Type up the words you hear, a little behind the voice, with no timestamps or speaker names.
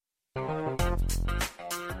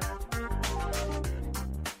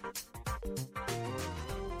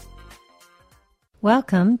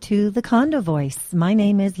Welcome to the Condo Voice. My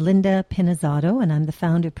name is Linda Pinizzato, and I'm the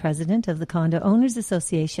founder-president of the Condo Owners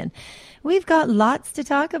Association. We've got lots to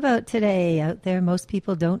talk about today. Out there, most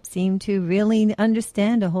people don't seem to really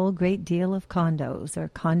understand a whole great deal of condos, or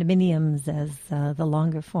condominiums as the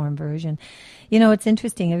longer form version. You know, it's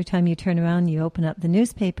interesting. Every time you turn around, you open up the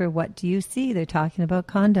newspaper, what do you see? They're talking about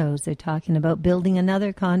condos. They're talking about building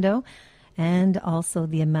another condo, and also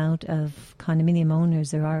the amount of condominium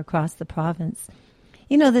owners there are across the province.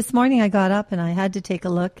 You know, this morning I got up and I had to take a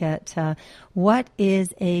look at what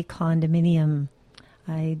is a condominium.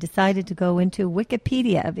 I decided to go into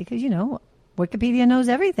Wikipedia because, you know, Wikipedia knows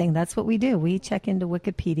everything. That's what we do. We check into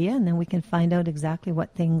Wikipedia and then we can find out exactly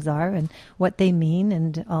what things are and what they mean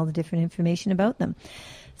and all the different information about them.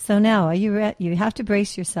 So now, are you ready? You have to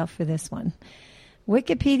brace yourself for this one.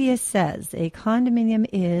 Wikipedia says a condominium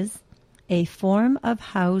is a form of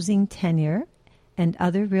housing tenure and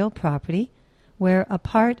other real property where a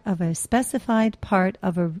part of a specified part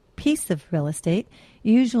of a piece of real estate,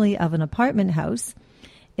 usually of an apartment house,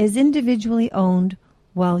 is individually owned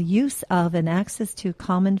while use of and access to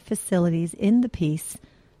common facilities in the piece,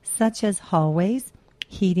 such as hallways,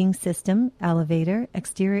 heating system, elevator,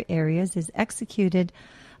 exterior areas, is executed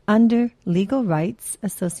under legal rights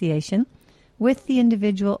association with the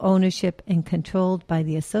individual ownership and controlled by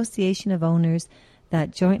the association of owners that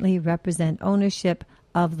jointly represent ownership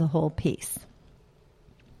of the whole piece.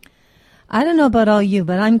 I don't know about all you,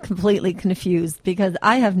 but I'm completely confused because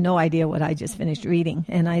I have no idea what I just finished reading.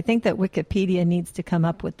 And I think that Wikipedia needs to come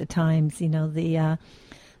up with the times. You know, the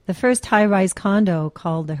first high-rise condo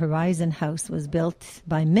called the Horizon House was built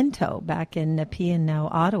by Minto back in Nepean, now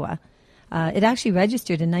Ottawa. It actually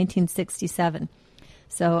registered in 1967.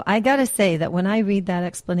 So I got to say that when I read that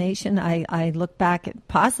explanation, I look back at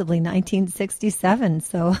possibly 1967.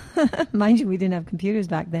 So mind you, we didn't have computers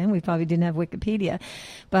back then. We probably didn't have Wikipedia.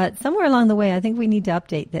 But somewhere along the way, I think we need to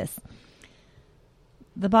update this.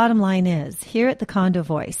 The bottom line is, here at the Condo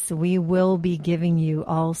Voice, we will be giving you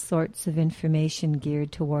all sorts of information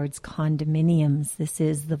geared towards condominiums. This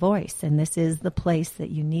is the voice, and this is the place that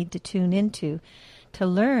you need to tune into to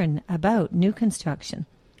learn about new construction,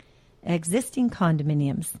 existing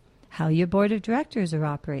condominiums, how your board of directors are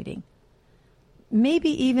operating, maybe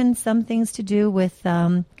even some things to do with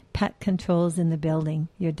pet controls in the building,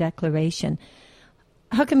 your declaration.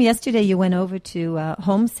 How come yesterday you went over to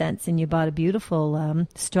HomeSense and you bought a beautiful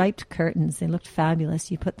striped curtains? They looked fabulous.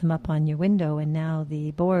 You put them up on your window, and now the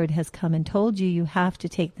board has come and told you you have to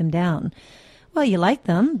take them down. Well, you like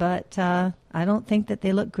them, but I don't think that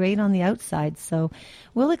they look great on the outside. So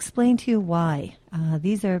we'll explain to you why.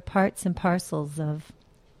 These are parts and parcels of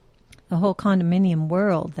the whole condominium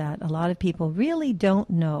world that a lot of people really don't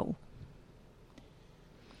know.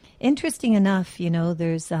 Interesting enough, you know,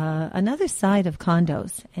 there's another side of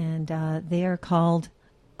condos, and they are called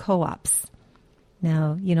co-ops.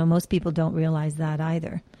 Now, you know, most people don't realize that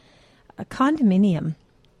either. A condominium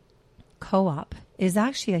co-op is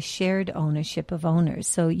actually a shared ownership of owners.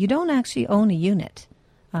 So you don't actually own a unit.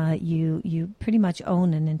 You pretty much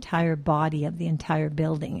own an entire body of the entire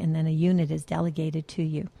building, and then a unit is delegated to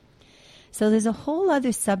you. So there's a whole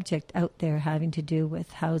other subject out there having to do with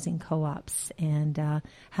housing co-ops and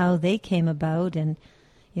how they came about, and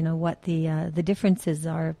you know what the differences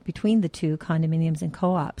are between the two, condominiums and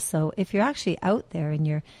co-ops. So if you're actually out there and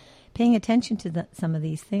you're paying attention to some of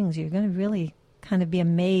these things, you're going to really kind of be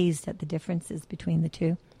amazed at the differences between the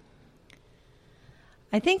two.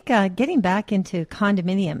 I think getting back into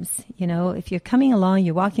condominiums, you know, if you're coming along,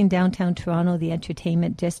 you're walking downtown Toronto, the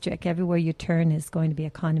entertainment district, everywhere you turn is going to be a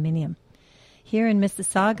condominium. Here in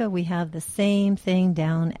Mississauga, we have the same thing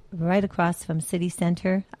down right across from City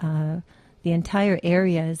Centre. The entire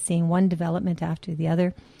area is seeing one development after the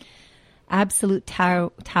other. Absolute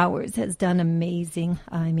Towers has done amazing.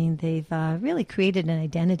 I mean, they've really created an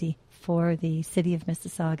identity for the city of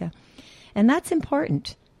Mississauga. And that's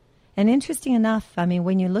important. And interesting enough, I mean,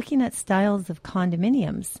 when you're looking at styles of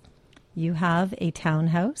condominiums, you have a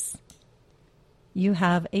townhouse, you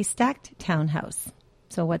have a stacked townhouse.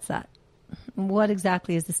 So what's that? What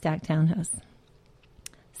exactly is a stacked townhouse?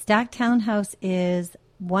 Stacked townhouse is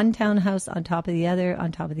one townhouse on top of the other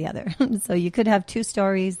on top of the other. So you could have 2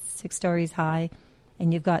 stories, 6 stories high,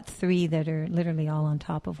 and you've got 3 that are literally all on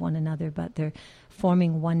top of one another, but they're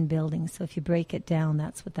forming one building. So if you break it down,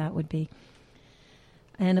 that's what that would be.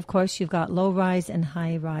 And of course, you've got low-rise and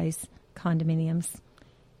high-rise condominiums.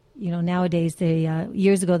 You know, nowadays,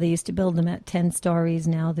 years ago, they used to build them at 10 stories.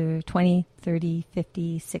 Now they're 20, 30,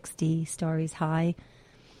 50, 60 stories high.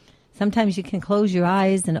 sometimes you can close your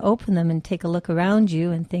eyes and open them and take a look around you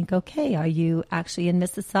and think, okay, are you actually in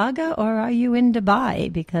Mississauga or are you in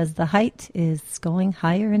Dubai? Because the height is going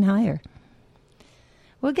higher and higher.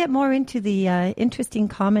 We'll get more into the interesting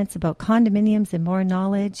comments about condominiums and more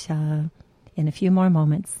knowledge in a few more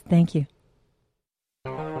moments. Thank you.